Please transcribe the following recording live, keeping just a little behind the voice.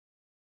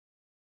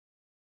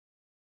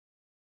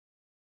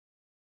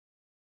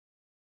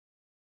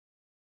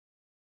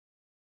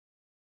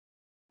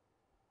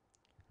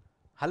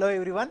Hello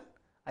everyone,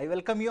 I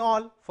welcome you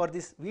all for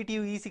this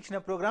VTU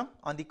e-Shikshana program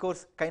on the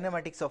course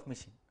Kinematics of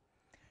Machine.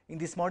 In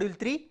this module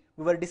 3,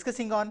 we were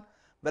discussing on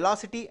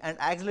velocity and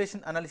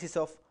acceleration analysis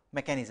of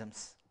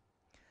mechanisms.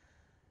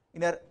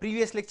 In our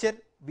previous lecture,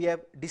 we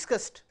have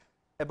discussed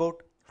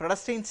about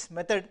Fredestein's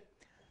method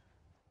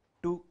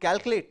to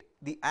calculate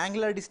the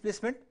angular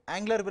displacement,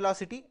 angular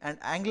velocity and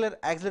angular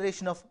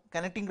acceleration of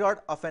connecting rod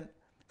of an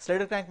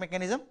slider crank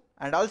mechanism,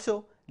 and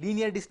also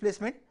linear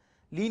displacement,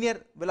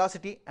 linear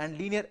velocity and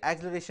linear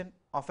acceleration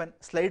of an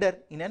slider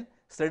in an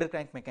slider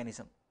crank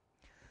mechanism.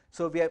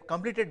 So, we have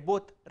completed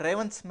both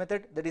Raven's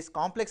method, that is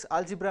complex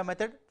algebra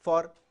method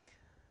for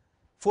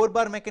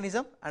 4-bar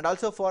mechanism and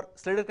also for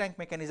slider crank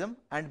mechanism,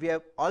 and we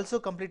have also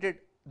completed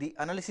the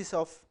analysis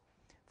of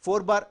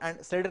 4-bar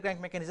and slider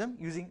crank mechanism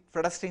using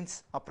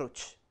Fredestein's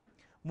approach.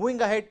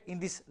 Moving ahead, in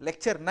this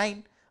lecture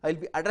 9, I will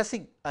be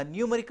addressing a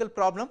numerical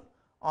problem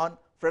on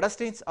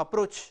Fredestein's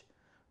approach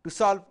to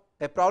solve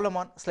a problem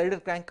on slider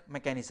crank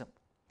mechanism.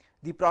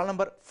 The problem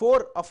number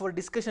 4 of our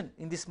discussion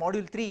in this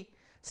module 3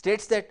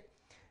 states that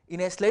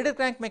in a slider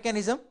crank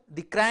mechanism,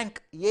 the crank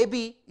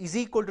AB is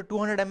equal to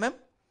 200 mm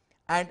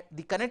and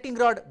the connecting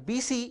rod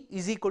BC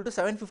is equal to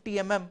 750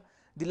 mm.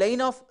 The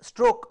line of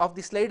stroke of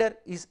the slider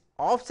is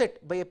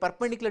offset by a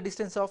perpendicular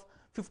distance of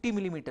 50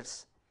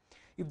 millimeters.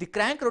 If the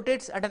crank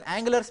rotates at an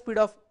angular speed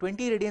of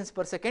 20 radians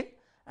per second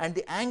and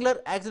the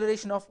angular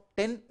acceleration of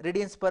 10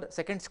 radians per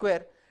second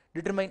square,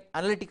 determine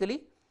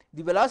analytically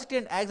the velocity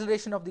and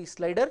acceleration of the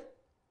slider,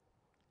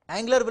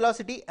 angular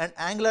velocity and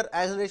angular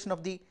acceleration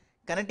of the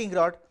connecting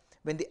rod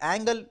when the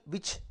angle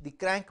which the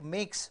crank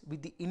makes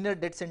with the inner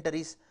dead center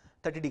is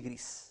 30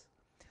 degrees.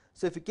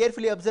 So, if you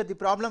carefully observe the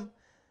problem,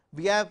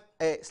 we have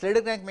a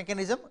slider crank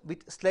mechanism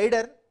with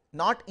slider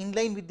not in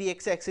line with the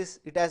x axis,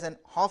 it has an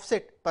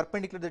offset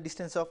perpendicular to the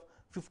distance of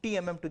 50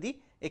 mm to the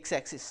x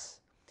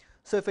axis.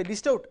 So, if I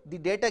list out the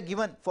data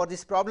given for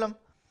this problem,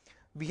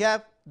 we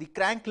have the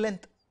crank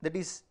length, that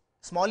is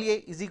small a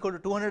is equal to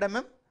 200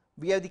 mm,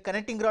 we have the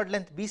connecting rod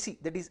length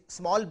BC, that is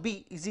small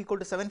b is equal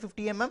to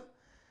 750 mm,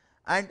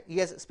 and he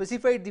has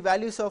specified the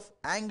values of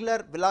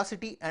angular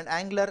velocity and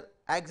angular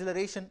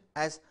acceleration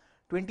as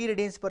 20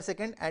 radians per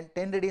second and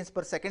 10 radians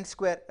per second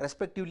square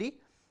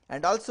respectively,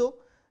 and also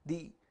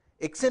the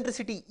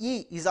eccentricity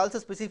E is also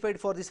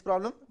specified for this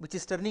problem, which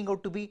is turning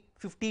out to be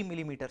 50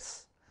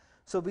 millimeters.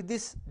 So, with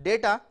this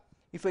data,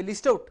 if I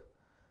list out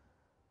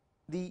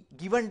the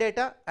given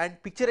data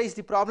and picturize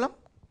the problem,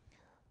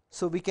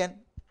 so we can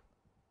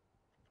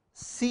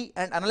see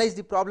and analyze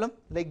the problem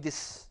like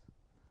this.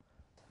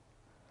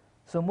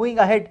 So, moving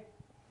ahead,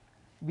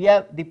 we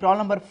have the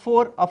problem number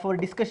 4 of our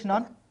discussion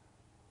on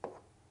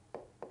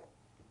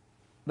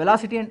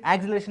velocity and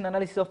acceleration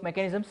analysis of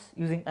mechanisms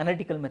using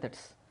analytical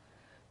methods.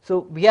 So,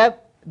 we have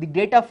the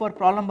data for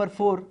problem number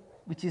 4,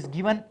 which is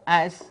given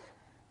as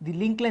the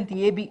link length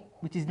AB,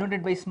 which is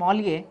denoted by small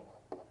a,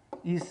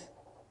 is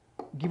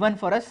given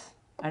for us,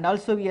 and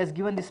also he has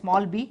given the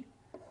small b,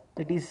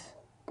 that is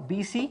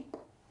BC,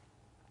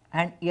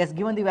 and he has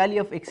given the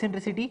value of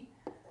eccentricity,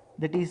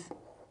 that is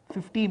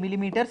 50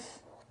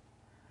 millimeters,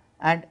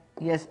 and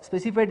he has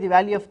specified the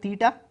value of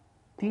theta,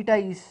 theta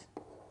is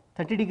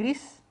 30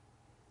 degrees,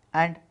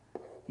 and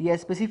he has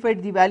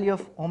specified the value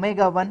of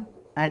omega 1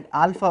 and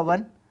alpha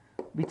 1,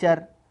 which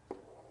are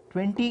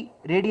 20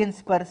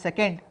 radians per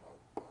second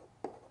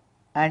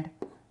and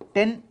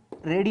 10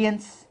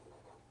 radians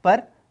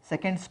per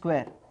second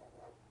square.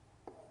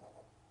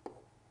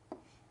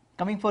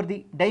 Coming for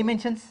the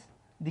dimensions,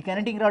 the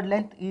connecting rod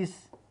length is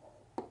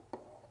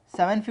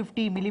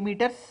 750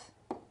 millimeters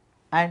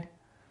and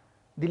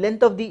the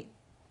length of the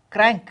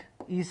crank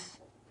is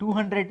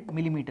 200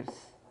 millimeters.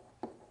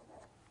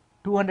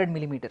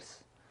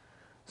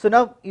 So,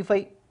 now if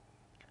I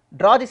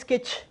draw the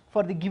sketch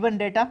for the given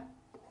data,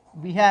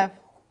 we have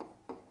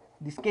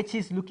the sketch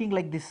is looking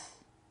like this.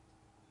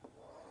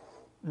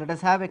 Let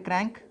us have a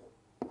crank,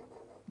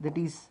 that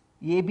is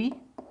AB,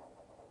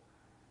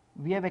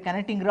 we have a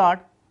connecting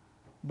rod,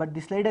 but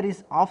the slider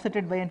is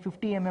offsetted by an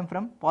 50 mm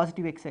from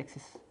positive x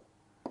axis.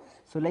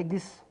 So, like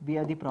this we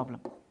have the problem.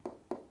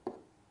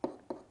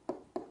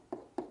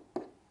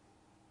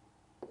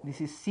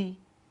 This is C,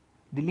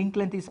 the link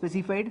length is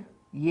specified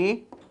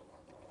A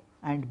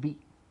and B,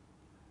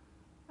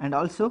 and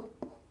also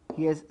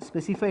he has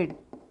specified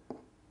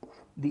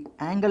the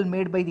angle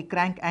made by the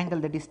crank angle,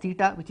 that is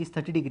theta, which is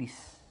 30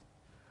 degrees.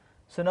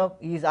 So, now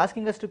he is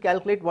asking us to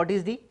calculate what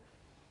is the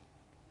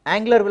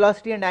angular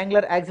velocity and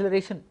angular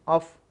acceleration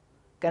of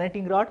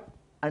connecting rod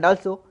and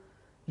also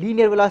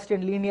linear velocity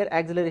and linear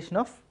acceleration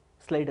of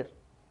slider.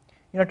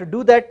 In order to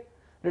do that,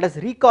 let us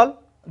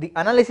recall the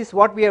analysis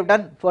what we have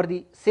done for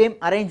the same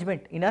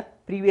arrangement in our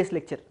previous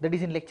lecture, that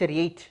is in lecture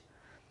 8.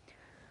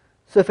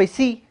 So, if I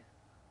see,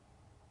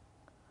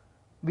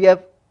 we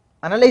have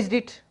analyzed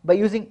it by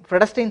using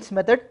Fredestein's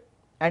method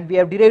and we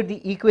have derived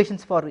the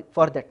equations for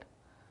that.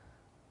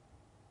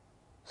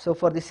 So,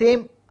 for the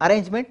same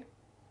arrangement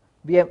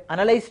we have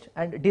analyzed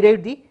and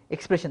derived the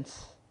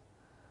expressions.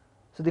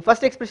 So, the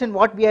first expression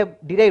what we have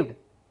derived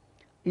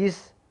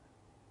is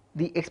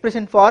the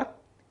expression for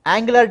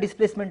angular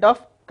displacement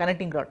of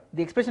connecting rod.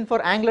 The expression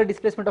for angular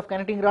displacement of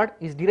connecting rod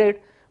is derived,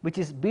 which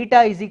is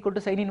beta is equal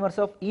to sin inverse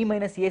of E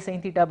minus A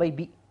sin theta by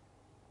B,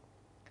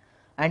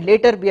 and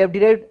later we have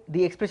derived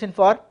the expression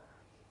for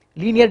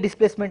linear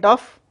displacement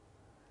of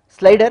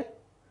slider,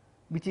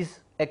 which is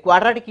a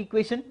quadratic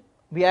equation.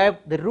 We have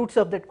the roots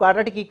of that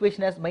quadratic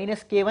equation as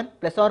minus k1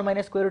 plus or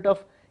minus square root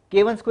of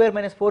k1 square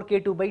minus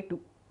 4k2 by 2.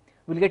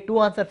 We will get two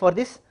answers for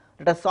this.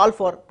 Let us solve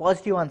for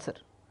positive answer,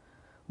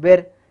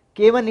 where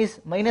k1 is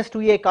minus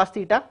 2a cos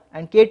theta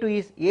and k2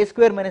 is a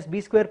square minus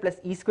b square plus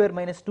e square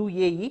minus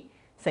 2ae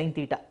sin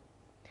theta.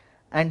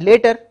 And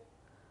later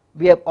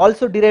we have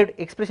also derived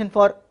expression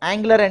for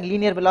angular and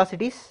linear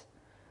velocities,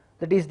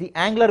 that is the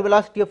angular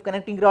velocity of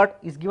connecting rod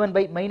is given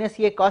by minus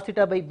a cos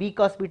theta by b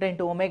cos beta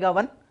into omega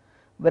 1,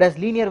 whereas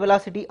linear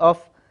velocity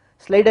of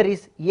slider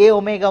is a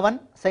omega 1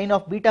 sin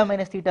of beta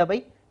minus theta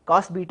by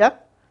cos beta.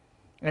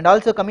 And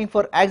also coming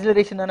for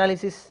acceleration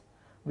analysis,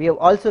 we have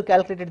also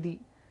calculated the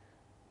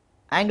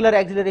angular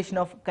acceleration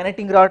of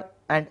connecting rod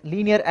and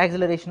linear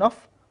acceleration of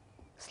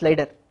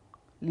slider.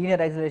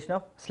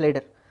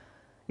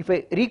 If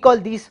I recall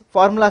these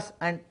formulas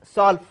and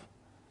solve,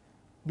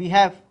 we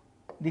have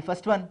the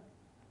first one,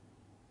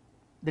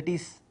 that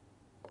is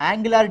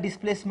angular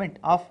displacement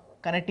of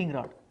connecting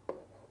rod,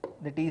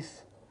 that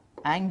is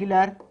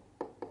angular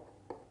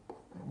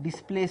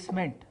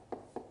displacement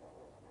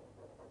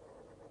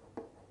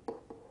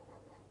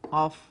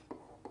of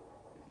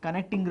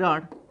connecting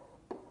rod.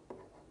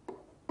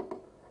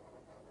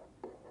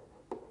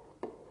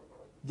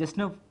 Just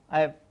now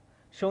I have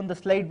shown the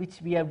slide which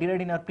we have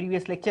derived in our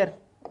previous lecture,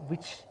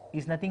 which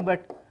is nothing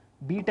but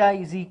beta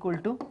is equal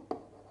to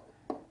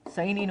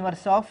sin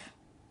inverse of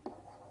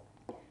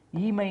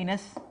E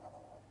minus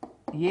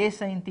A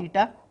sin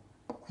theta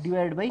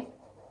divided by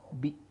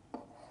B.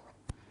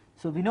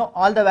 So we know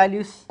all the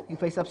values.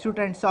 If I substitute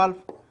and solve,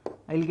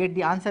 I will get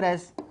the answer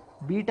as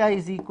beta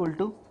is equal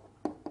to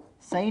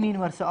sin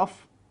inverse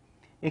of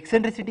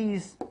eccentricity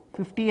is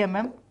 50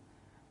 mm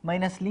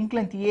minus link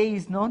length A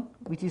is known,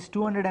 which is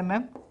 200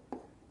 mm,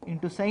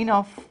 into sin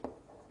of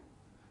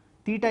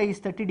theta is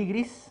 30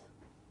 degrees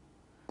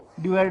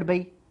divided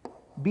by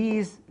B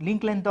is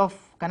link length of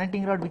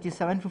connecting rod, which is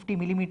 750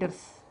 millimeters.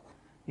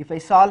 If I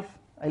solve,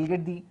 I will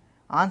get the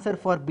answer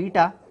for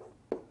beta,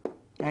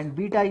 and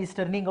beta is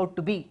turning out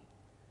to be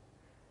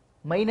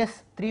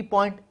minus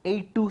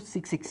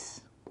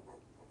 3.8266,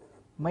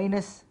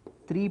 minus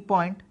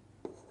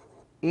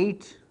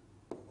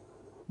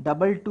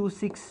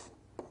 3.8226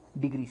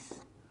 degrees.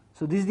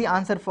 So this is the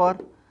answer for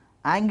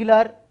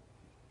angular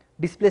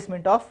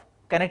displacement of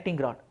connecting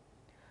rod.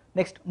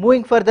 Next,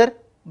 moving further,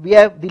 we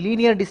have the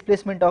linear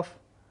displacement of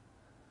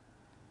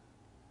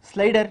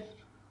slider.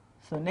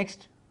 So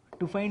next,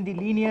 to find the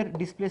linear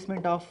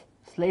displacement of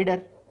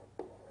slider,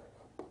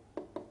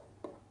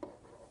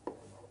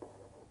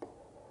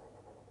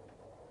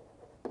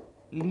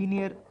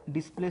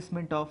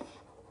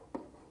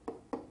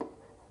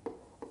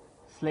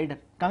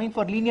 coming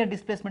for linear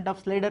displacement of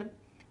slider,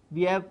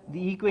 we have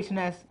the equation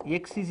as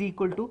x is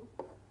equal to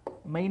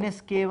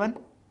minus k1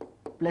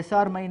 plus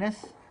or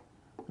minus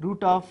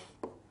root of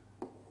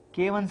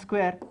k1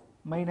 square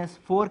minus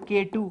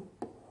 4k2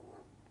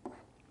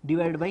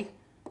 divided by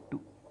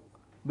 2,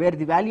 where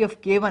the value of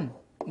k1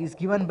 is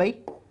given by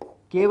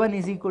k1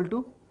 is equal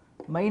to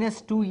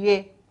minus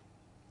 2a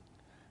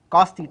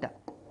cos theta,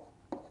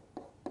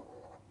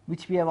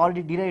 which we have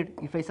already derived.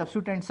 If I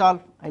substitute and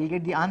solve, I will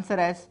get the answer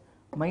as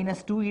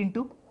minus 2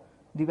 into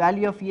the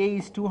value of a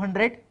is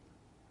 200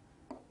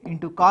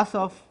 into cos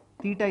of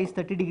theta is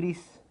 30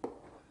 degrees.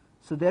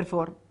 So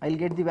therefore I will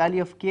get the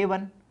value of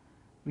k1,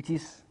 which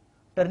is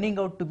turning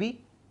out to be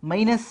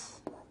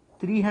minus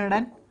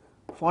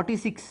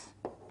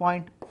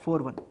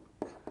 346.41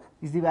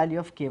 is the value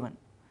of k1.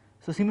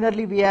 So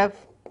similarly we have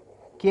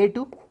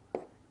k2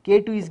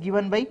 is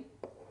given by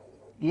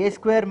a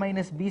square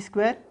minus b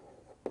square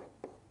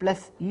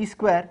plus e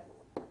square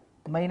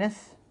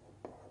minus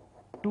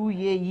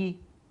 2ae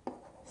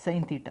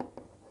sin theta.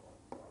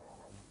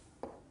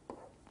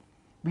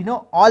 We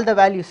know all the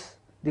values.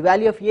 The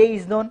value of a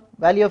is known,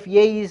 value of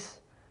a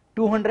is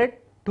 200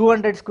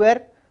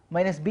 square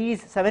minus b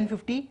is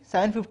 750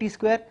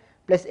 square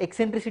plus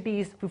eccentricity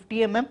is 50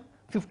 mm,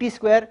 50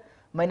 square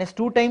minus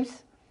 2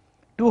 times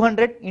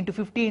 200 into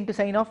 50 into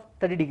sin of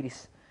 30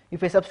 degrees.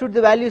 If I substitute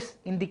the values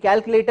in the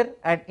calculator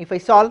and if I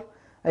solve,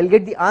 I will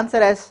get the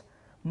answer as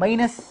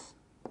minus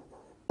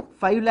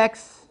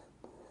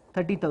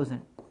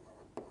 5,30,000.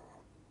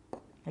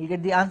 I will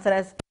get the answer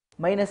as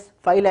minus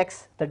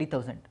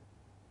 5,30,000.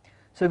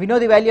 So we know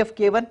the value of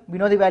k1, we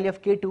know the value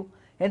of k2,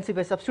 hence if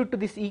I substitute to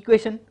this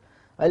equation,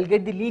 I will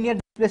get the linear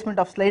displacement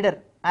of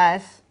slider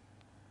as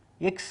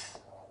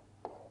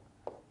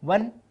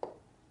x1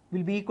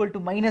 will be equal to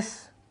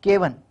minus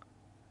k1.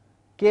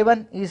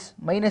 K1 is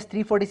minus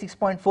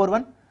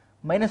 346.41,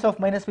 minus of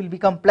minus will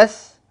become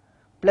plus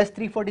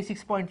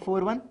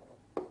 346.41,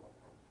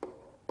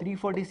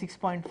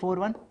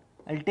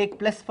 I will take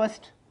plus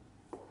first,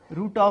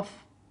 root of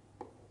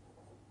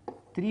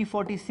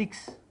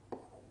 346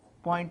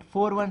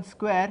 0.41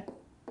 square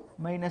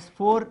minus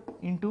 4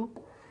 into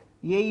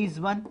A is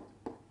 1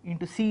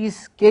 into C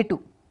is K2.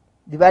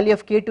 The value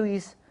of K2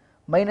 is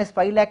minus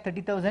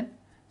 5,30,000.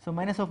 So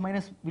minus of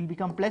minus will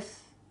become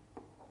plus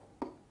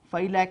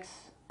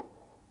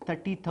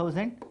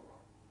 5,30,000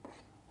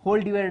 whole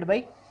divided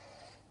by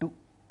 2.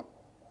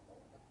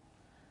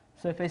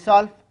 So if I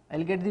solve, I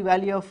will get the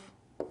value of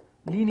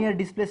linear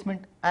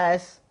displacement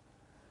as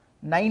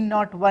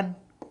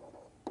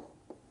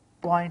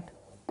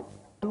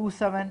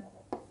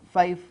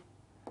 901.275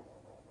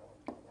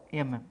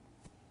 mm.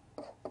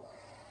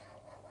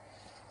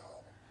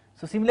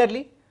 So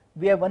similarly,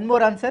 we have one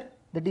more answer,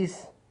 that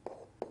is,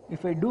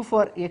 if I do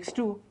for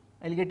x2,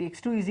 I will get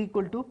x2 is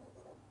equal to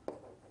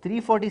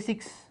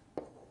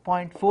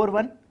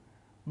 346.41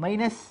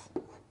 minus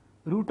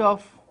root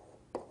of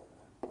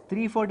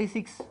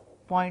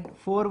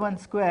 346.41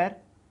 square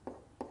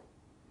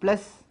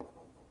plus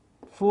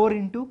 4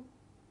 into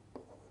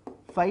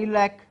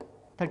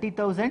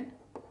 5,30,000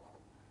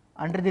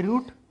 under the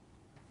root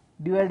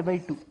divided by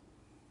 2.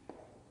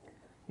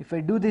 If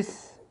I do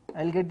this,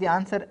 I will get the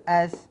answer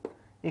as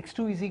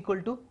x2 is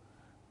equal to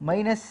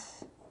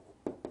minus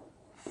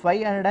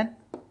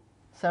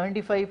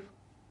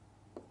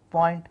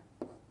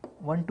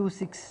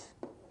 575.126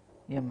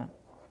 mm.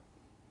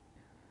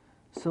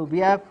 So we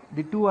have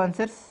the two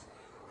answers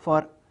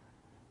for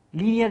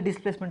linear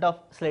displacement of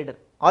slider.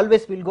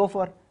 Always we will go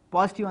for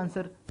positive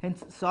answer,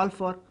 hence solve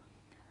for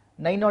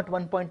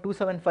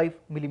 901.275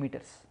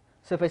 millimeters.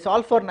 So if I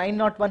solve for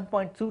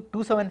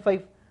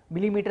 901.275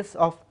 millimeters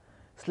of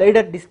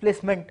slider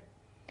displacement,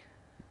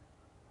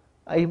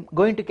 I am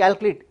going to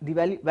calculate the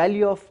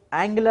value of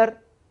angular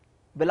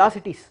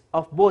velocities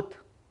of both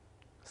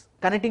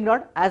connecting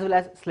rod as well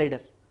as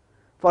slider.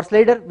 For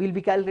slider we will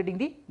be calculating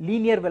the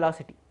linear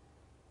velocity.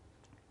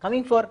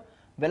 Coming for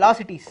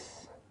velocities,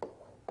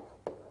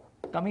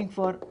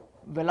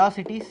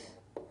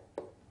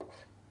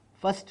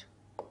 first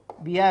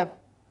we have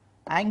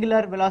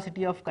angular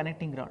velocity of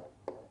connecting rod.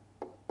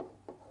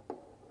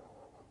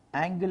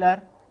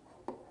 Angular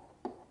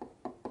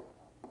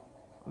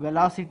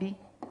velocity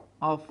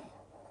of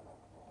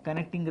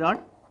connecting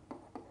rod.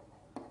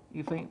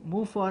 If I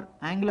move for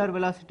angular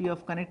velocity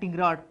of connecting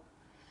rod,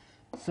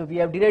 so we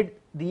have derived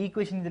the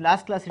equation in the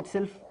last class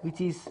itself, which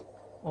is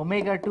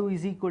omega 2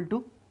 is equal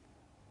to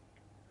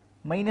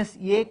minus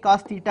a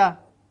cos theta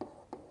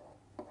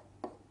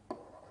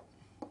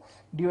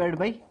divided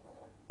by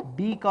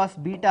b cos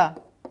beta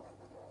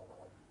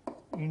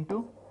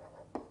into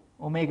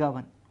omega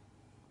 1.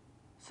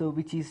 So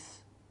which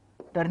is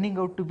turning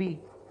out to be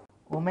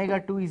omega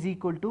 2 is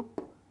equal to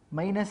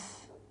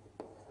minus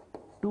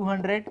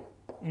 200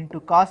 into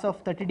cos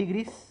of 30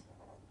 degrees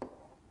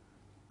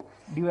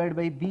divided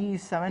by b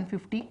is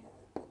 750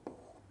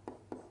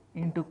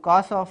 into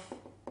cos of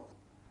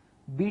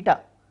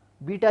beta.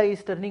 Beta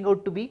is turning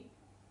out to be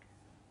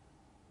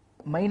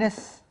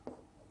minus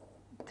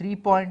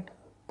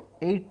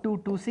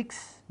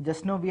 3.8226,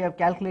 just now we have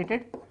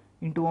calculated,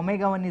 into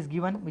omega 1 is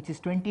given, which is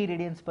 20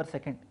 radians per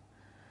second.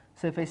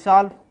 So if I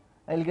solve,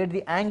 I will get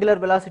the angular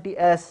velocity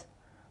as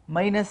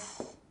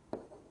minus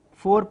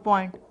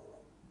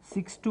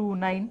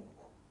 4.629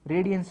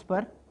 radians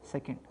per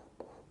second.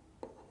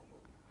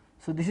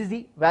 So this is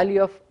the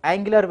value of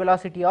angular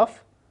velocity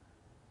of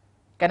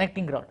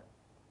connecting rod.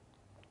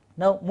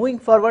 Now moving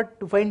forward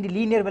to find the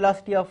linear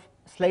velocity of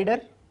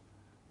slider,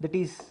 that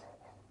is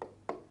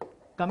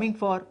coming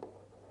for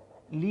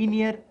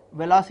linear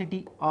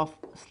velocity of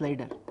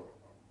slider.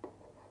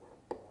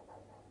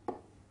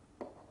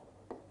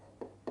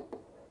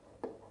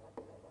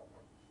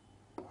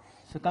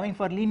 So coming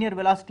for linear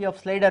velocity of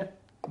slider,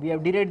 we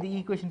have derived the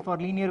equation for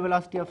linear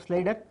velocity of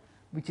slider,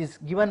 which is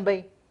given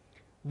by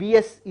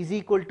Vs is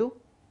equal to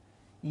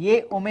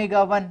a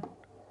omega 1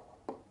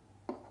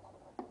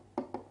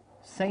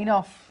 sin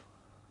of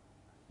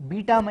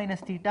beta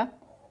minus theta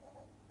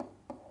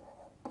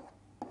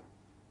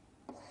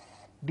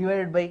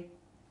divided by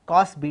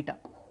cos beta,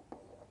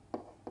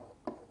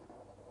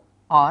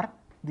 or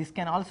this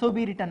can also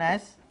be written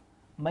as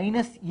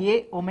minus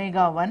a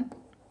omega 1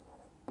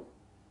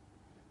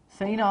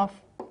 sin of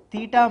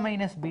theta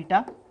minus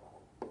beta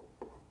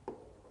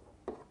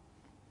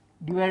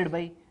divided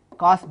by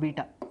cos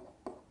beta,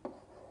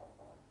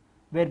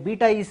 where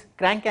beta is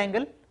crank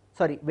angle,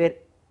 where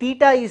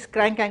theta is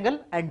crank angle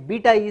and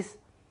beta is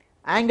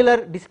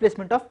angular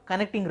displacement of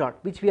connecting rod,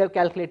 which we have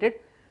calculated.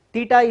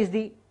 Theta is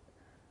the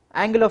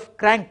angle of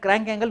crank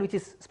angle, which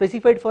is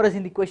specified for us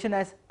in the question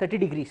as 30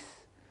 degrees.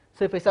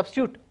 So if I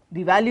substitute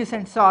the values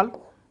and solve,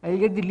 I will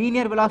get the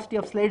linear velocity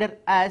of slider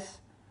as,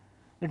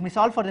 let me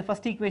solve for the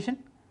first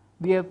equation.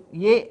 We have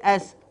a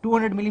as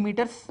 200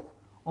 millimeters,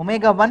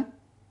 omega 1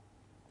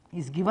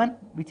 is given,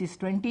 which is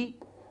 20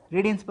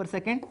 radians per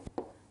second,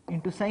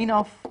 into sine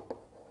of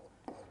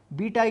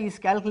beta is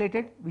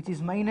calculated, which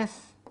is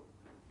minus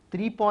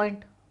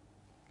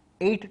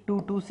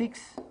 3.8226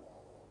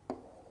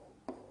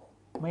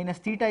 minus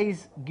theta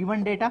is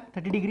given data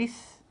 30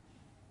 degrees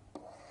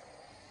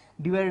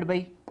divided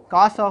by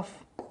cos of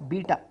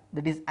beta,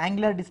 that is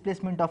angular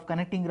displacement of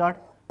connecting rod,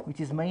 which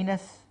is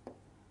minus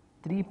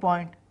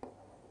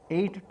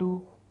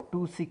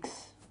 3.8226.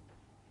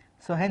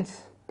 So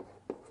hence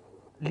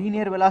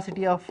linear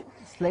velocity of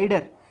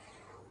slider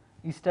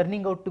is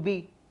turning out to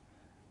be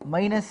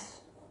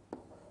minus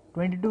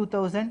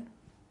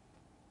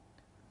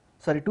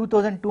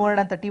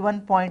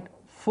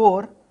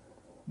 2231.4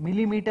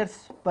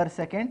 millimeters per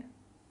second,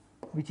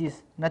 which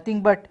is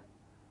nothing but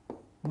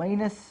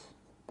minus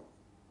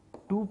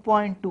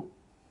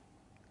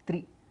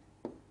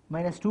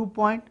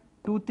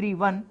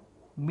 2.231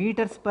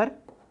 meters per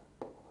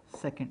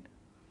second.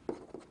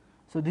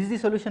 So this is the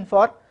solution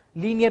for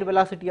linear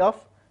velocity of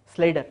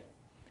slider.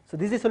 So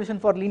this is the solution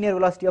for linear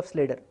velocity of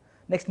slider.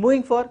 Next,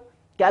 moving for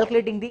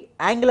calculating the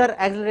angular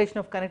acceleration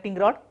of connecting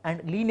rod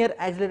and linear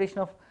acceleration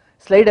of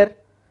slider.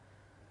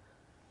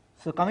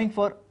 So coming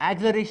for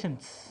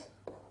accelerations,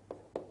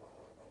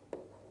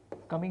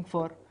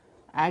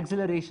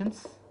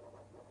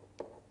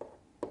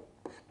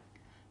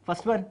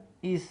 first one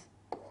is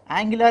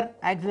angular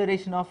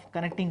acceleration of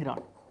connecting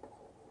rod.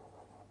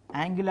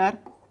 Angular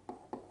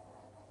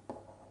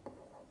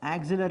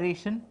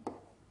acceleration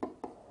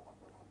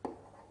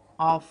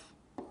of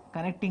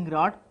connecting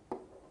rod.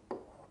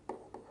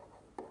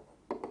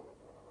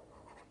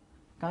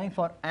 Coming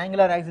for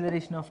angular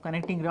acceleration of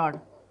connecting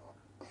rod,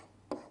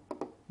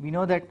 we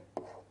know that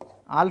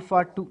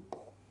alpha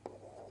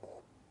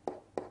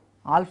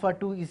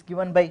 2 is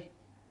given by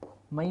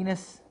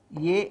minus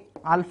a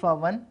alpha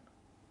 1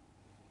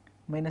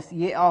 minus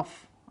a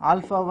of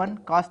alpha 1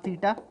 cos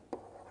theta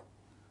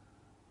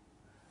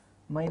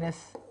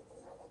minus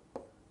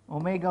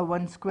omega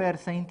 1 square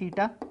sin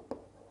theta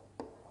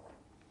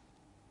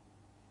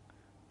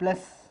plus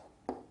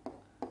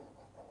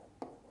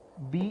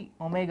b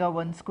omega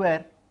 1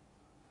 square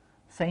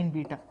sin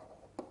beta.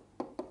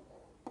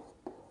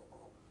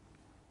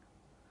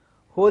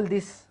 Whole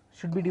this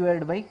should be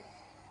divided by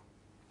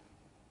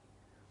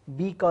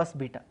b cos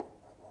beta.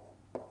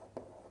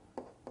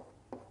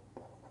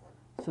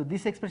 So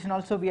this expression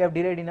also we have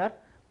derived in our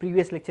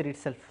previous lecture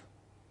itself.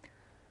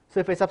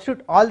 So if I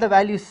substitute all the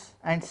values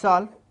and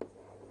solve,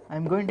 I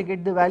am going to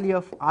get the value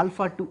of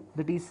alpha 2,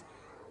 that is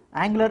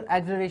angular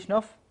acceleration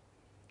of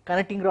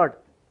connecting rod.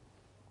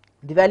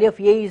 The value of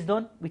A is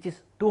known, which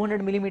is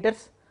 200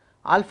 millimeters,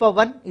 alpha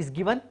 1 is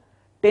given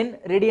 10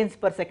 radians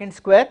per second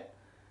square,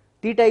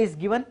 theta is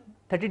given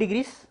 30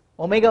 degrees,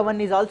 omega 1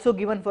 is also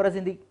given for us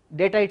in the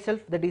data itself,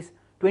 that is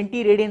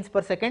 20 radians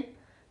per second,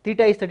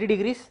 theta is 30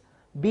 degrees,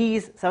 B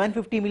is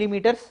 750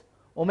 millimeters,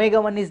 omega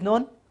 1 is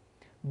known,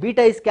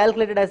 beta is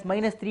calculated as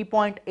minus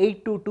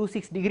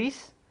 3.8226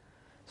 degrees.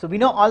 So we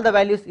know all the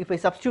values. If I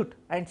substitute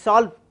and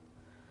solve,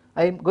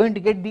 I am going to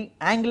get the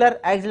angular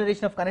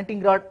acceleration of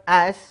connecting rod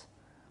as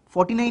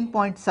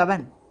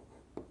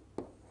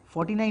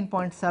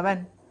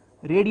 49.7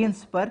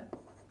 radians per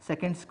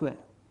second square.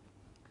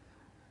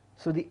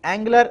 So the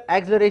angular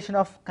acceleration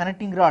of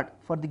connecting rod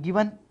for the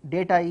given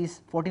data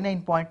is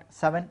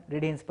 49.7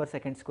 radians per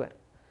second square.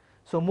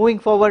 So moving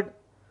forward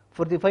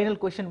for the final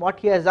question, what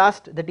he has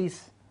asked, that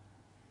is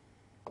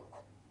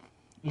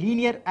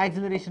linear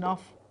acceleration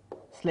of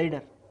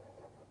slider,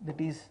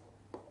 that is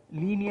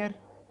linear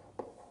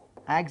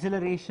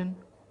acceleration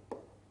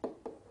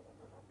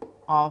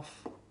of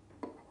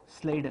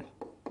slider.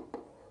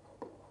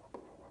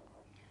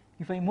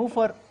 If I move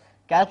for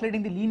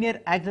calculating the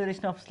linear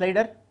acceleration of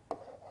slider,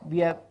 we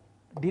have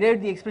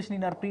derived the expression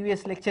in our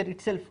previous lecture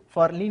itself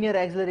for linear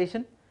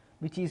acceleration,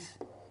 which is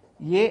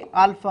a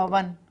alpha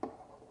 1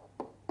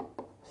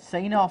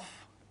 sin of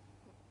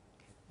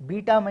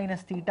beta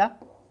minus theta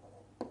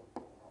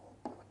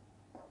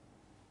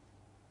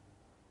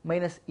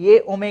minus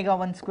a omega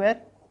 1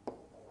 square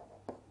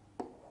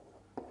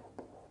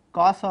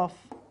cos of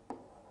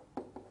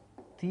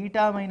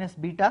theta minus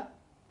beta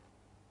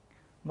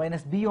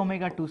minus b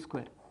omega 2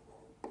 square.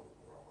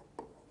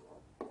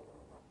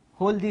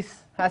 Whole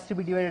this has to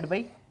be divided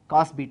by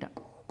cos beta.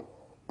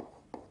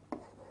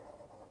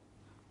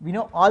 We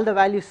know all the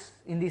values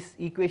in this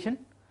equation.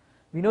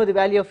 We know the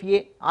value of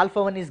a,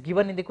 alpha 1 is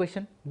given in the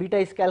question, beta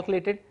is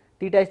calculated,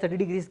 theta is 30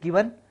 degrees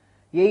given,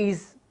 a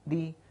is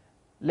the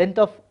length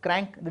of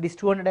crank, that is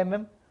 200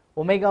 mm,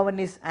 omega 1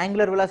 is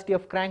angular velocity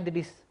of crank, that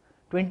is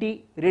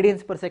 20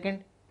 radians per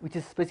second, which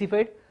is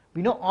specified.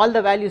 We know all the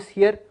values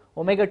here,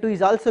 omega 2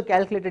 is also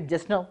calculated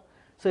just now.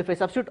 So if I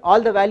substitute all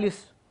the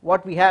values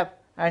what we have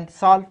and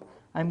solve,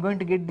 I am going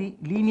to get the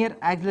linear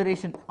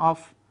acceleration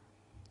of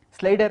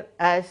slider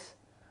as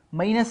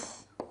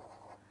minus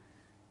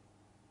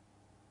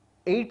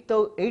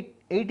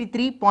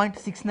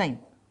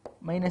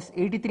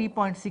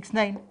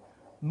 83.69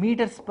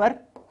 meters per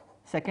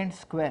second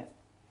square.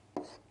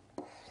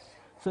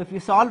 So if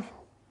you solve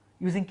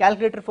using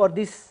calculator for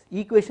this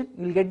equation,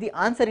 you will get the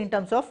answer in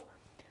terms of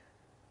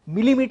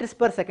millimeters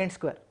per second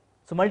square.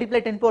 So multiply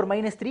 10 power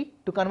minus 3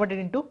 to convert it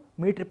into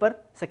meter per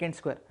second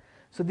square.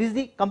 So this is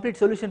the complete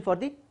solution for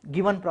the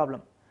given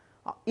problem.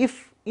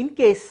 If in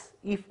case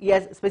if he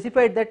has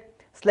specified that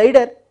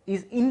slider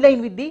is in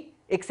line with the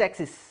x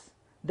axis,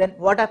 then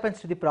what happens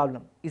to the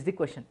problem is the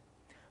question.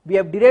 We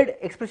have derived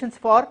expressions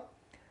for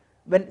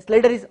when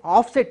slider is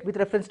offset with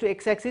reference to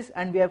x axis,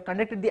 and we have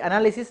conducted the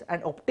analysis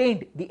and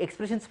obtained the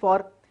expressions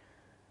for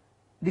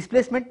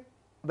displacement,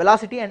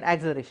 velocity and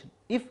acceleration.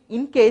 If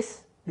in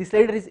case the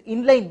slider is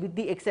in line with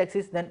the x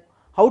axis, then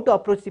how to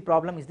approach the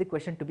problem is the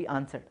question to be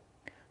answered.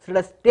 So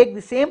let us take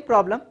the same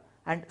problem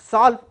and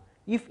solve.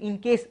 If in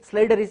case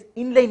slider is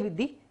in line with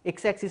the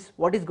x axis,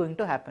 what is going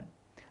to happen?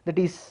 That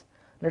is,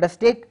 let us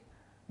take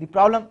the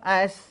problem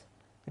as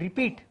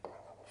repeat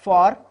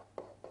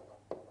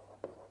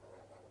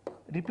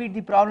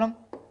the problem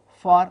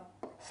for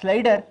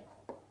slider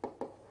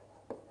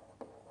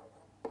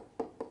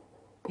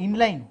in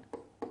line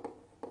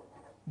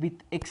with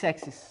x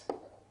axis.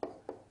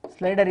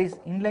 Slider is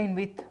in line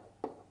with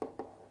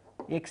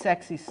x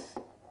axis,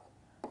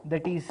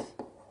 that is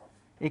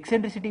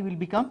eccentricity will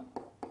become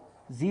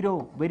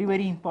 0,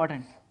 very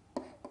important.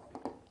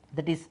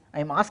 That is,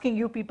 I am asking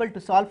you people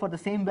to solve for the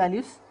same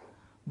values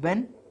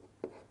when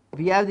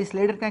we have the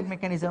slider crank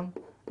mechanism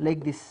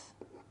like this.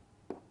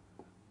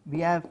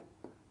 We have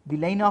the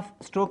line of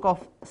stroke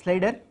of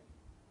slider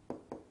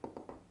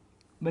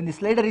when the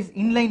slider is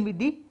in line with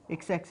the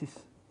x axis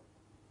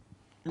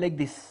like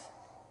this,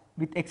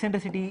 with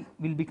eccentricity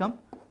will become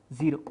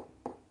 0.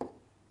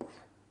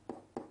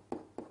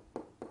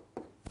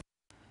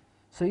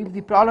 So if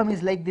the problem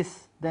is like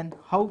this, then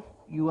how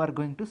you are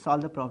going to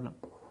solve the problem?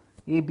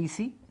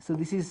 ABC. So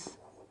this is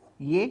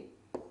A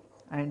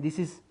and this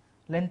is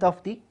length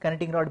of the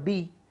connecting rod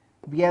B.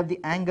 We have the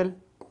angle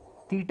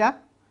theta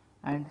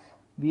and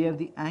we have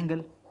the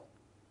angle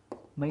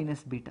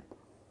minus beta.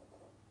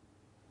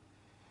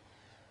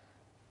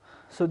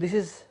 So this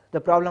is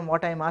the problem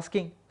what I am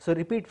asking. So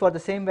repeat for the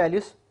same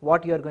values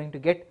what you are going to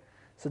get.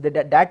 So the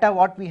data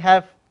what we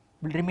have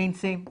will remain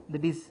same,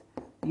 that is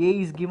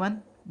A is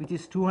given which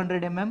is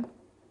 200 mm,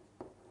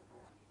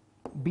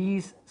 B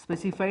is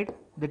specified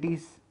that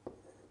is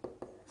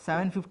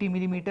 750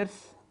 millimeters,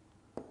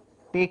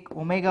 take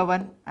omega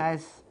 1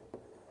 as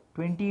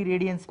 20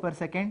 radians per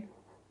second,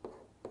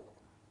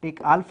 take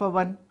alpha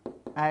 1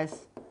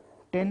 as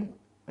 10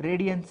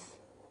 radians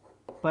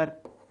per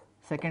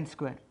second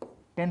square,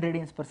 10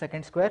 radians per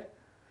second square,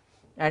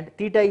 and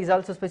theta is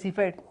also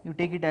specified, you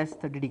take it as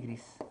 30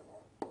 degrees.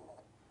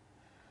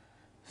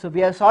 So we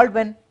have solved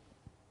when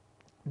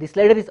the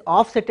slider is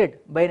offsetted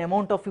by an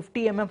amount of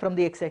 50 mm from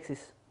the x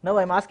axis. Now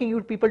I am asking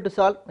you people to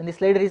solve when the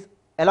slider is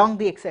along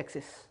the x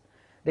axis.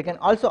 They can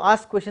also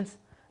ask questions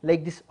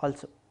like this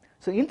also.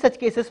 So in such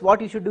cases what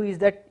you should do is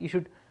that you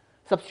should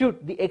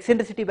substitute the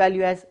eccentricity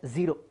value as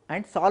 0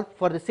 and solve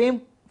for the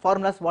same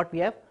formulas what we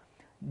have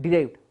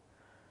derived.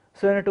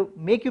 So in order to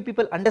make you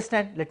people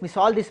understand, let me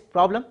solve this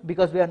problem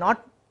because we have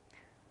not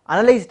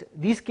analyzed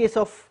these case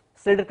of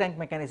slider crank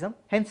mechanism,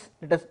 hence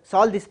let us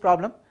solve this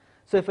problem.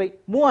 So if I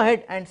move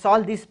ahead and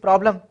solve this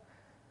problem,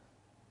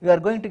 we are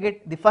going to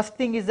get, the first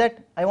thing is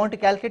that I want to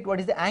calculate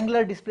what is the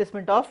angular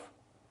displacement of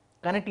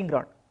connecting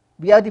rod.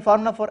 We have the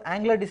formula for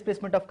angular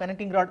displacement of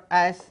connecting rod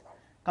as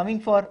coming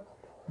for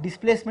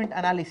displacement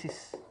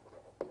analysis,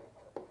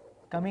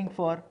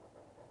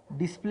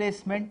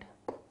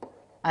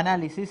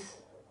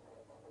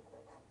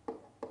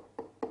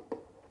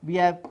 we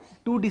have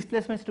two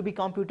displacements to be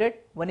computed.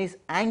 One is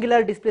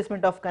angular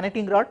displacement of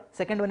connecting rod,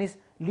 second one is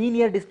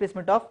linear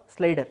displacement of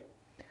slider.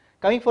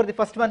 Coming for the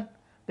first one,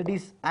 that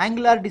is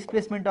angular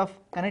displacement of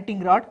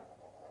connecting rod,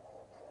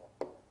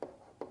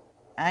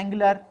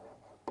 angular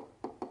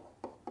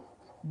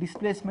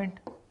displacement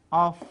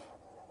of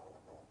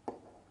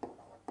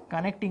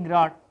connecting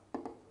rod.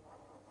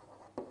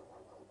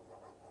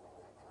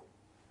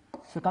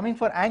 So coming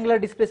for angular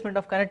displacement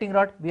of connecting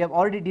rod, we have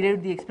already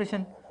derived the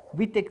expression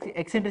with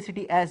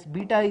eccentricity as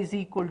beta is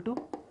equal to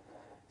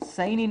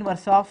sine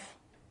inverse of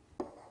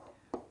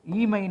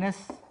E minus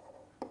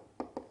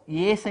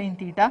A sin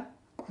theta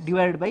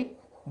divided by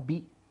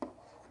B.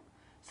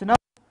 So now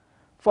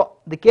for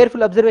the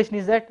careful observation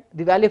is that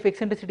the value of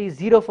eccentricity is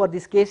 0 for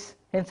this case,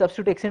 hence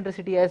substitute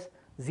eccentricity as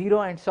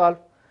 0 and solve.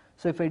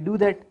 So if I do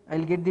that, I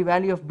will get the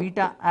value of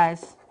beta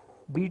as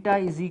beta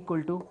is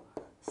equal to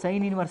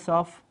sine inverse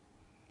of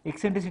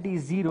eccentricity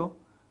is 0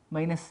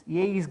 minus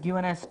A is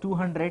given as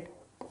 200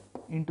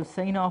 into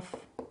sine of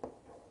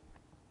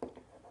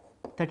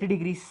 30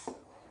 degrees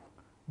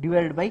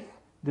divided by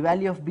the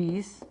value of B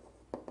is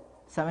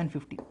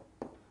 750.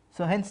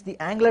 So hence the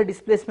angular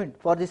displacement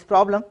for this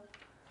problem,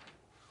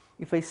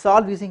 if I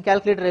solve using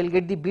calculator, I will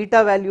get the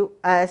beta value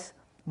as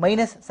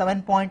minus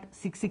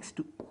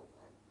 7.662,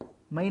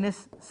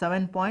 minus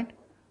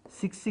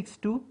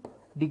 7.662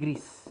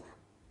 degrees.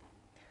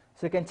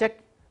 So you can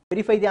check,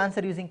 verify the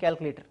answer using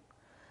calculator.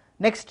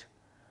 Next,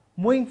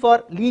 moving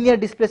for linear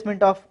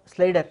displacement of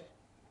slider,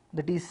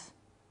 that is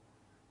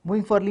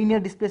moving for linear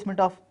displacement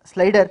of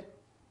slider,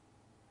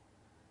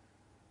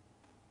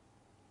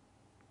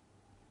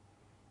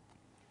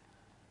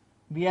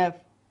 we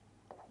have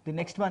the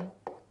next one,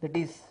 that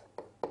is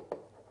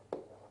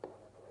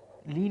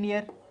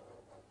linear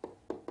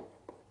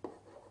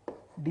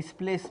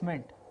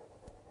displacement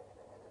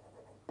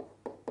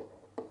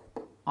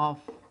of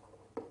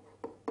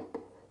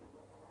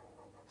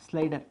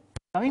slider.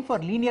 Coming for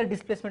linear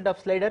displacement of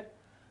slider,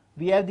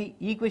 we have the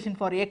equation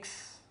for x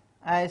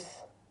as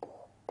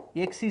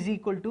x is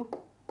equal to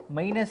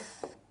minus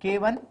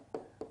k1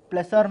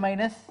 plus or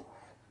minus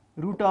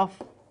root of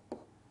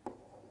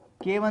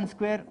k1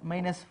 square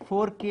minus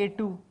 4k2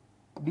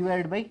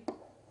 divided by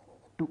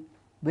 2,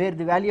 where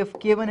the value of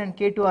k1 and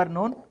k2 are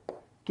known.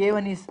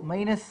 K1 is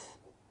minus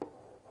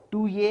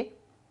 2a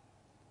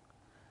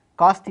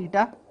cos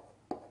theta,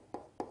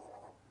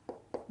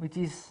 which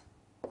is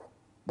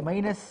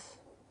minus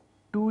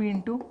 2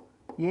 into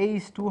a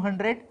is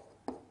 200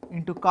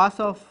 into cos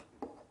of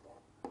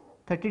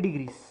 30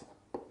 degrees.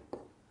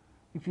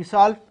 If you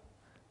solve,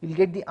 you will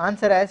get the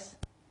answer as,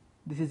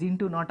 this is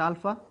into not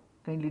alpha,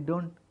 kindly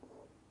do not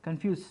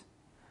confuse.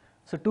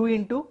 So 2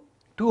 into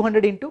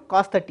 200 into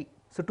cos 30.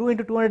 So 2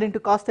 into 200 into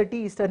cos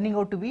 30 is turning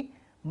out to be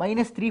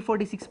minus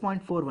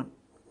 346.41,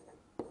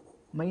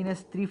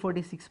 minus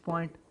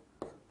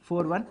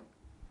 346.41.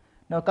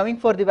 Now coming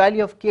for the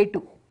value of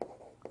k2,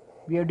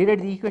 we have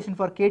derived the equation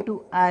for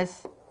k2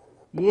 as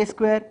a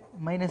square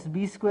minus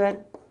b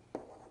square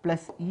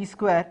plus e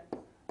square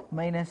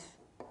minus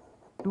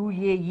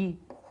 2ae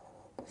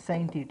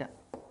sin theta.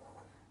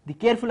 The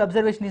careful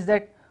observation is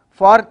that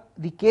for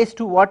the case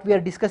 2 what we are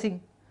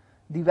discussing,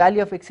 the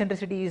value of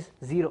eccentricity is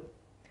 0.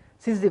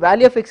 Since the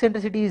value of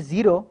eccentricity is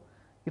 0,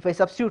 if I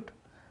substitute,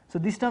 so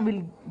this term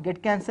will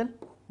get cancelled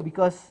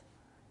because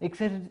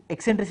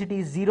eccentricity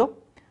is 0.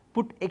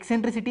 Put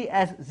eccentricity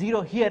as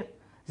 0 here,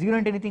 0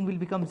 and anything will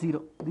become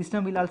 0. This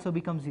term will also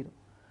become 0.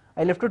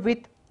 I left it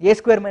with a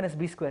square minus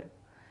b square.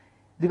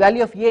 The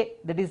value of a,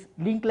 that is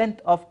link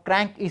length of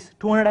crank, is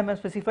 200 mm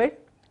specified,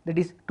 that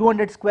is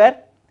 200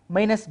 square,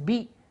 minus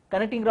b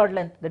connecting rod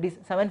length, that is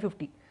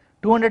 750.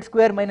 200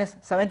 square minus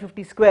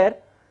 750 square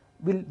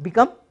will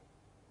become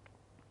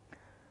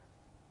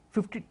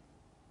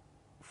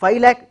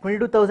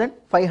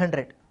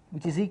 5,22,500,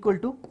 which is equal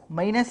to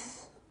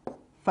minus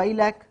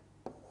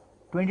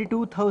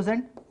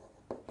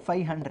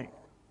 5,22,500.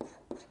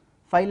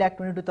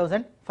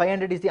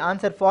 5,22,500 is the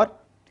answer for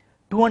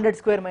 200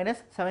 square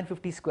minus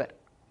 750 square.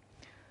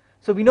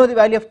 So we know the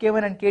value of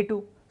k1 and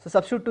k2, so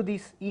substitute to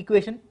this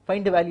equation,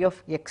 find the value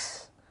of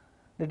x,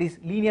 that is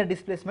linear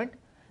displacement.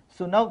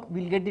 So now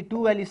we will get the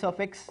two values of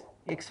x.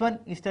 X1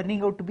 is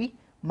turning out to be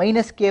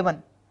minus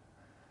k1.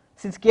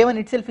 Since k1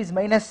 itself is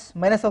minus,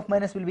 minus of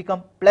minus will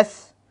become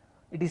plus,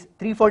 it is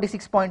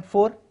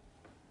 346.4,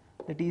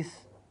 that is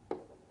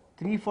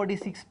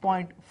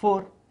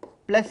 346.4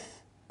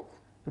 plus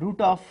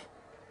root of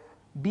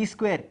b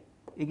square,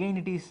 again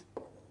it is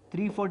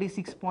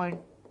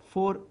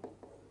 346.4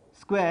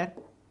 square,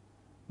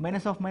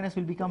 minus of minus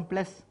will become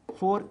plus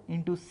 4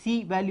 into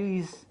c value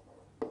is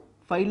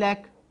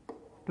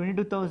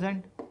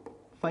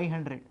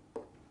 5,22,500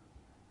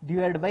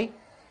 divided by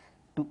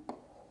 2.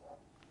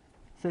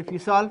 So if you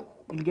solve,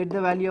 you will get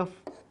the value of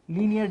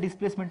linear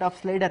displacement of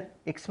slider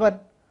x1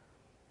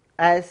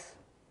 as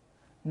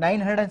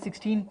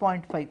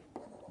 916.5,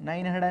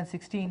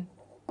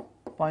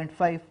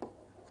 916.5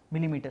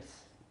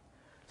 millimeters.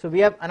 So we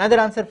have another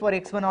answer for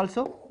x1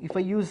 also. If I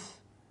use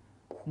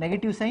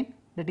negative sign,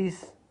 that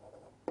is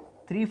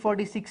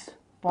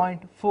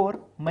 346.4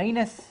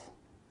 minus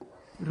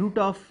root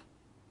of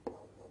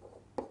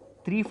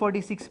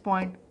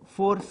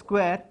 346.4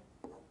 square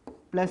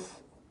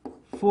plus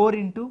 4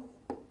 into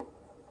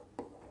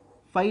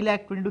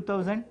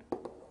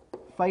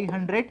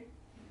 5,22,500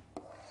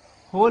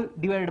 whole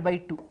divided by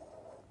 2.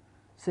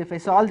 So if I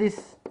solve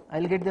this, I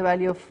will get the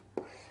value of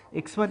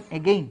x1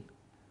 again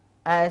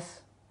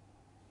as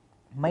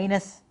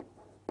minus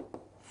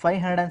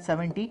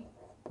 570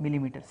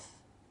 millimeters.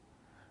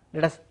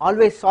 Let us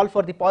always solve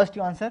for the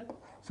positive answer.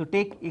 So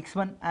take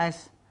x1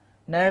 as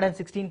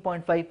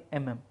 916.5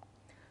 mm.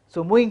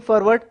 So moving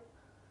forward,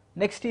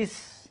 next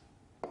is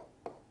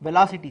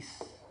velocities.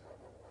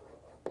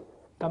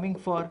 Coming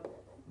for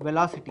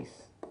velocities.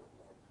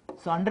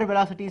 So under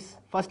velocities,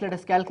 first let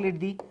us calculate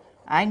the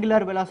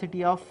angular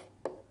velocity of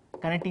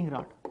connecting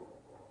rod.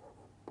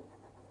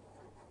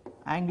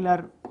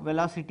 Angular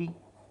velocity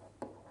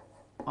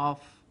of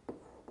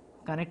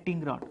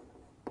connecting rod.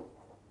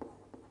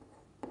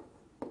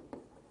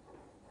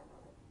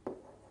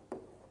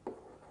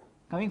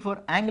 Coming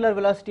for angular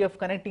velocity of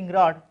connecting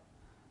rod,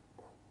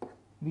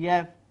 we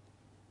have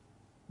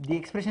the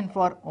expression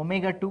for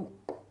omega 2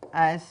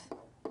 as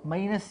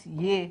minus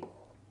a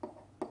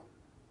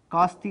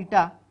cos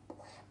theta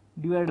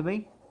divided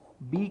by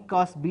b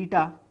cos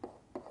beta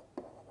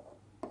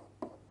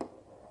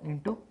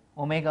into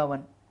omega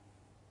 1.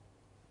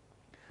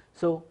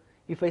 So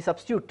if I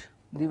substitute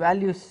the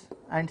values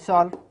and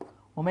solve,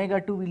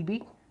 omega 2 will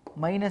be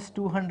minus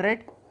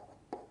 200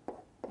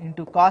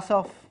 into cos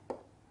of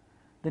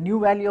the new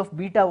value of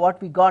beta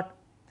what we got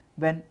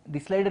when the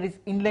slider is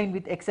in line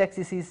with x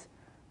axis is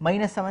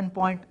minus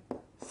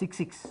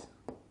 7.66,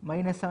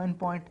 minus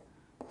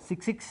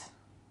 7.66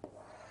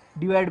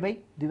 divided by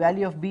the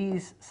value of b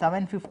is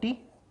 750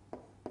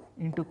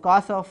 into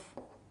cos of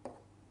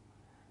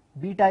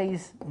beta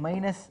is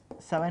minus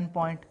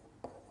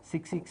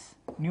 66,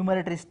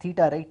 numerator is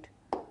theta, right?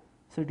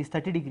 So it is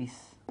 30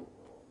 degrees,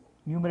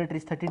 numerator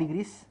is 30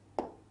 degrees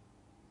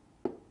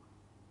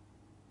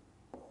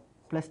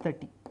plus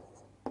 30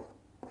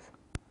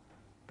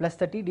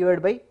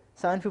 divided by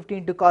 750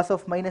 into cos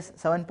of minus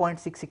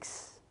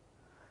 7.66.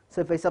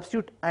 So if I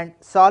substitute and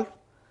solve,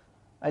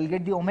 I will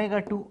get the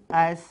omega 2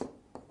 as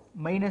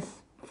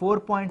minus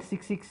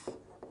 4.66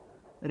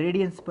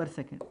 radians per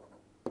second,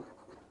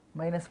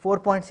 minus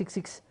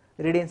 4.66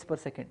 radians per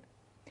second.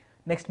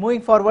 Next,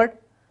 moving forward,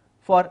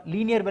 for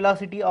linear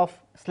velocity of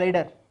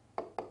slider,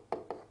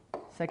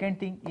 second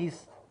thing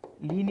is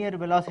linear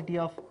velocity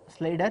of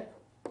slider.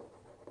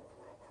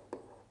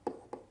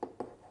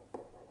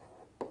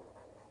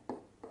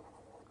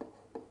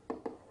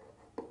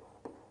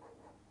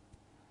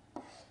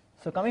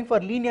 So coming for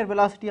linear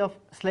velocity of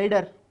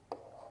slider,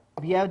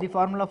 we have the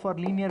formula for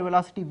linear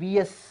velocity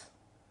Vs,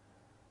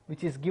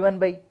 which is given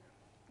by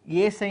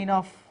a sine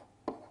of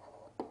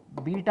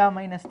beta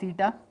minus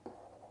theta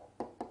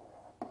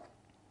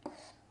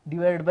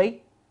divided by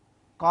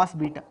cos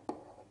beta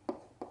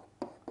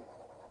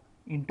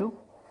into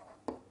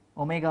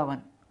omega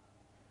 1.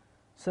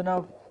 So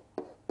now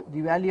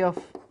the value of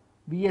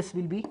Vs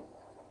will be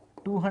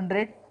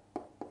 200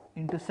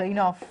 into sine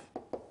of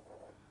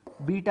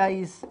beta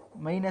is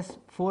minus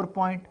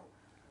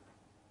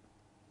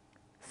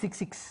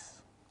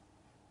 4.66,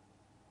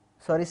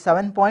 sorry,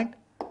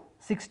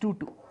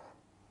 7.622.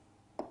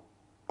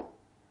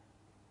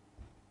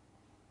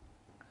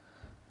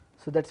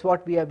 So that is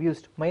what we have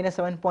used, minus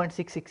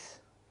 7.66,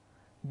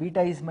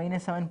 beta is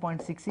minus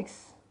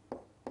 7.66,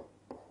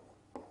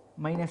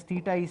 minus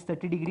theta is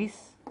 30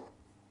 degrees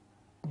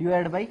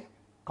divided by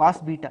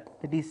cos beta,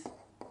 that is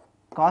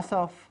cos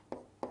of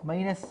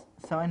minus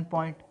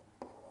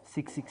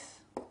 7.66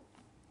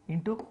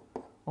 into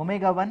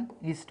omega 1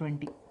 is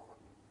 20.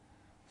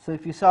 So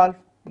if you solve,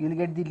 you will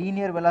get the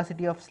linear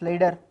velocity of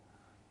slider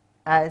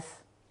as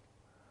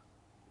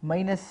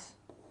minus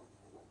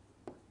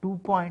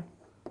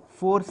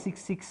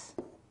 2.466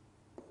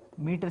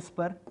 meters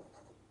per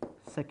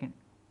second.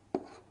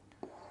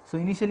 So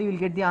initially you will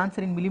get the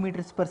answer in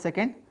millimeters per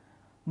second,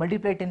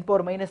 multiply 10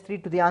 power minus 3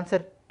 to the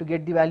answer to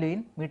get the value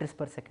in meters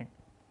per second.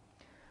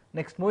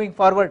 Next, moving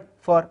forward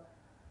for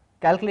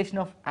calculation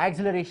of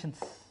accelerations,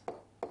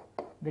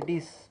 that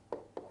is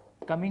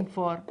coming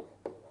for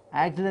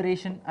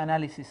acceleration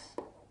analysis.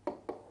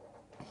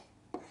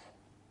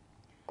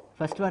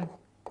 First one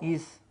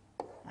is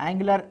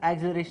angular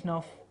acceleration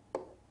of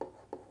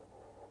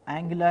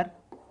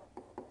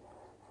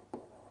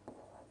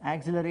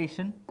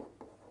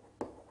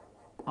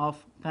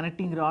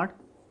connecting rod,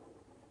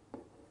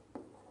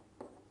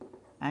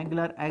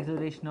 angular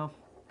acceleration of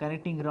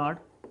connecting rod,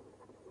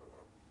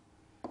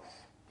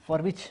 for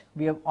which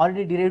we have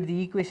already derived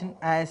the equation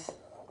as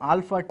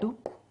alpha 2,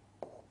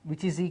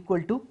 which is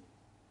equal to,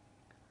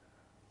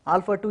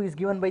 alpha 2 is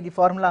given by the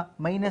formula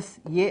minus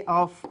a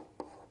of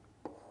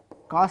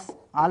cos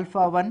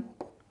alpha 1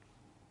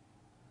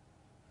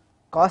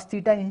 cos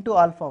theta into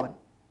alpha 1,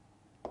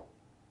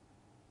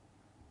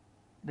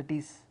 that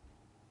is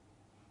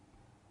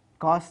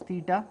cos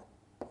theta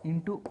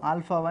into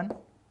alpha 1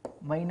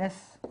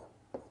 minus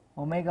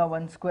omega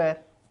 1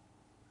 square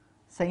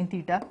sin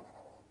theta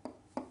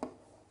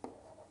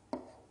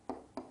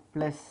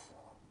plus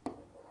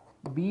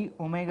b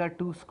omega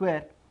 2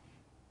 square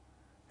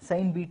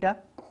sin beta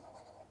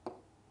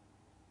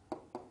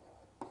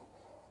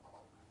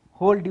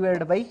whole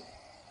divided by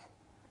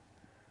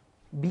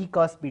b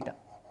cos beta.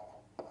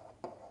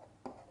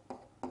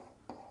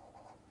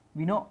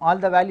 We know all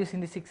the values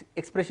in this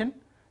expression.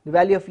 The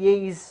value of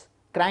A is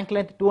crank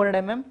length 200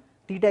 mm,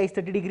 theta is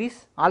 30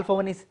 degrees, alpha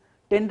 1 is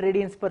 10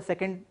 radians per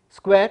second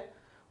square,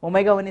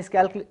 omega 1 is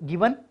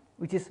given,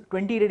 which is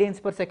 20 radians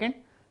per second,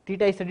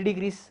 theta is 30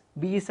 degrees,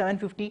 b is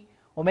 750,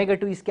 omega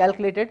 2 is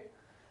calculated,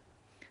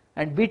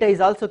 and beta is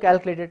also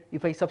calculated.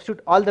 If I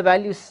substitute all the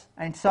values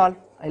and solve,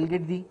 I will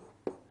get the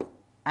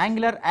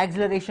angular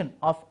acceleration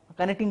of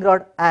connecting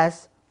rod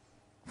as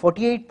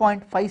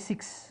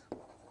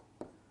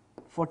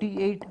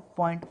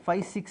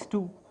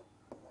 48.562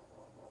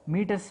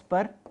 meters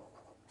per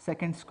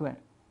second square.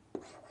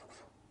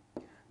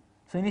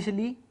 So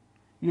initially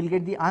you will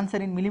get the answer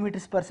in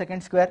millimeters per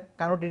second square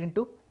converted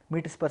into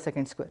meters per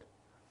second square.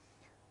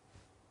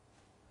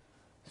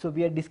 So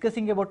we are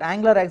discussing about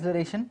angular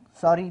acceleration,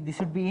 sorry, this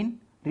should be in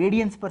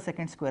radians per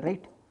second square,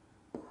 right?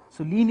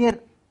 So linear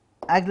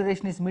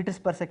acceleration is meters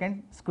per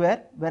second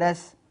square,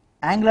 whereas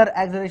angular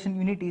acceleration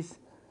unit is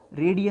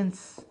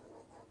radians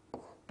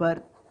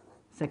per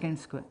second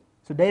square.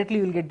 So directly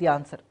you will get the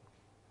answer.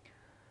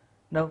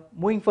 Now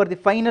moving for the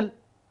final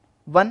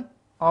one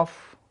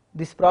of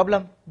this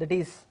problem, that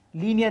is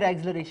linear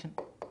acceleration,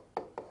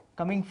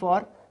 coming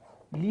for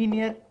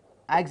linear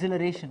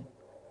acceleration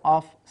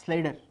of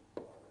slider,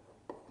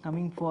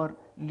 coming for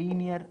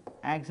linear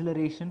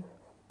acceleration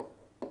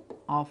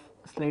of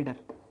slider.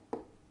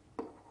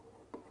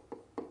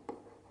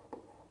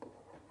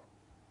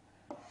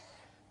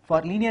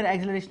 For linear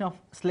acceleration of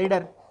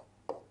slider,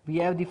 we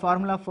have the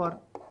formula for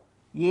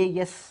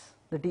AS,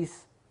 that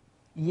is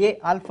A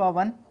alpha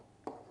 1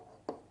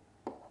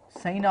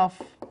 sine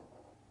of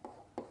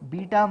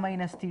beta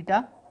minus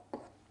theta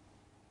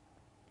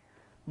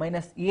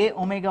minus A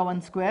omega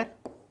 1 square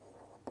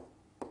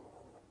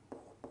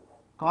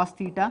cos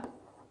theta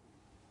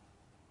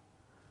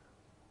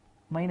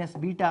minus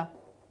beta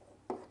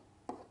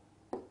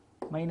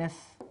minus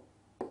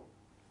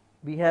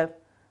we have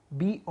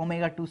b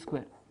omega 2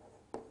 square,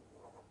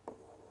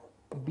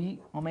 b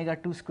omega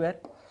 2 square,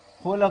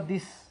 whole of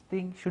this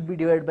thing should be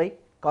divided by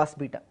cos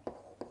beta.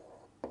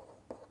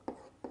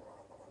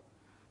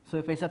 So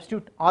if I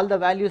substitute all the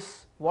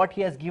values what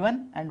he has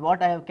given and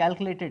what I have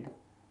calculated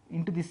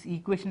into this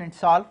equation and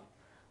solve,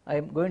 I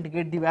am going to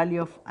get the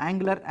value of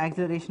angular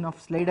acceleration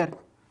of slider,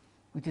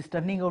 which is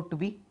turning out to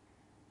be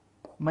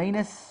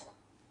minus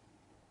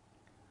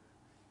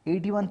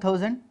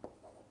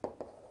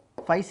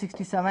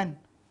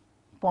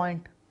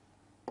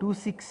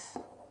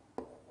 81,567.26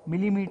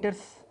 millimeters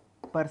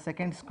per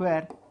second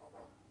square,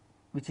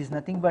 which is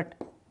nothing but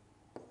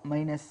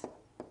minus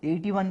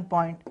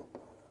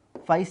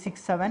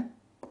 81.567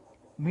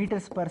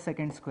 meters per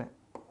second square.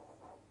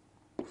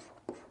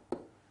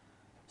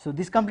 So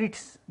this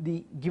completes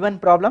the given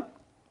problem.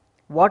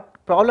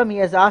 What problem he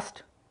has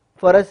asked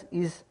for us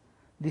is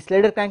the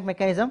slider crank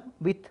mechanism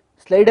with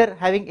slider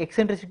having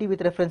eccentricity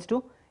with reference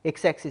to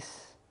x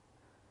axis.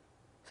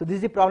 So this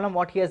is the problem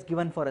what he has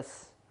given for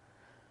us.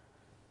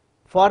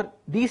 For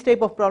these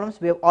type of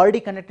problems we have already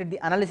conducted the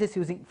analysis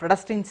using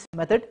Fredestein's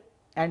method,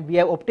 and we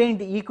have obtained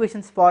the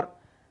equations for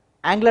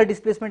angular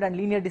displacement and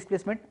linear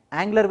displacement,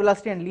 angular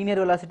velocity and linear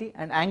velocity,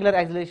 and angular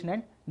acceleration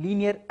and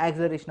linear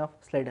acceleration of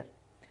slider.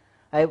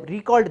 I have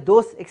recalled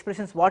those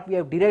expressions what we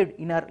have derived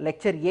in our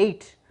lecture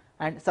 8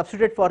 and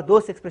substituted for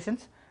those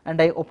expressions,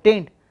 and I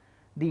obtained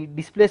the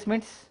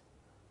displacements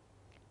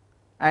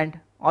and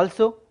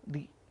also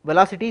the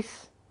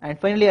velocities, and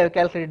finally I have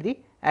calculated the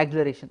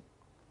acceleration.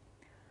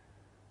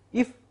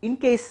 If in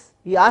case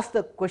he asks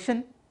the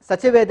question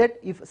such a way that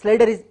if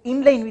slider is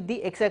in line with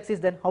the x axis,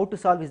 then how to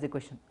solve is the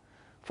question.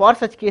 For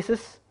such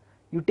cases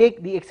you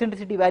take the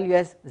eccentricity value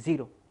as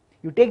 0.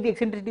 You take the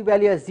eccentricity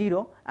value as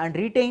 0 and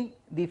retain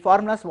the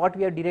formulas what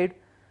we have derived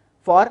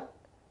for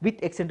with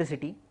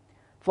eccentricity.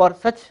 For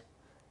such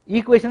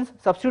equations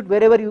substitute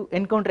wherever you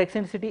encounter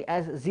eccentricity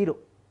as 0.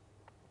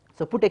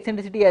 So put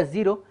eccentricity as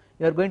 0,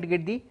 you are going to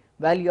get the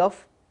value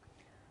of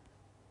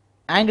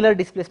angular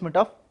displacement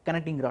of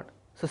connecting rod.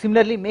 So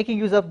similarly, making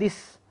use of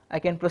this, I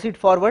can proceed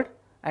forward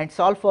and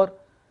solve for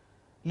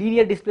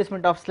linear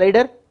displacement of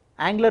slider,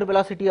 angular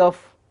velocity of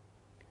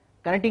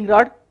connecting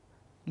rod,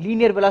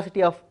 linear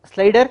velocity of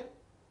slider,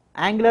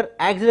 angular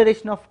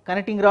acceleration of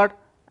connecting rod,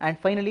 and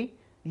finally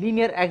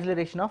linear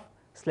acceleration of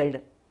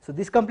slider. So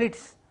this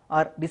completes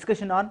our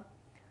discussion on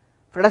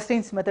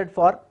Fredestein's method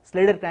for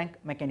slider crank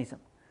mechanism.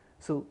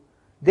 So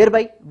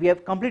thereby we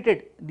have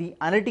completed the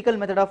analytical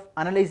method of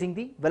analyzing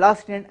the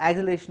velocity and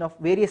acceleration of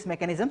various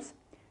mechanisms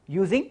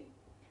using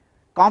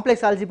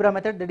complex algebra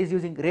method, that is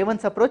using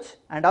Raven's approach,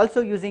 and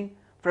also using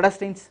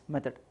Fredestein's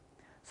method.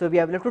 So we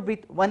have left it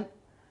with one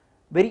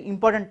very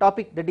important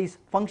topic, that is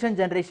function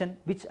generation,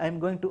 which I am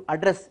going to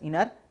address in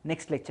our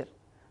next lecture.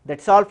 That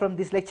is all from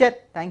this lecture.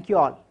 Thank you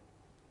all.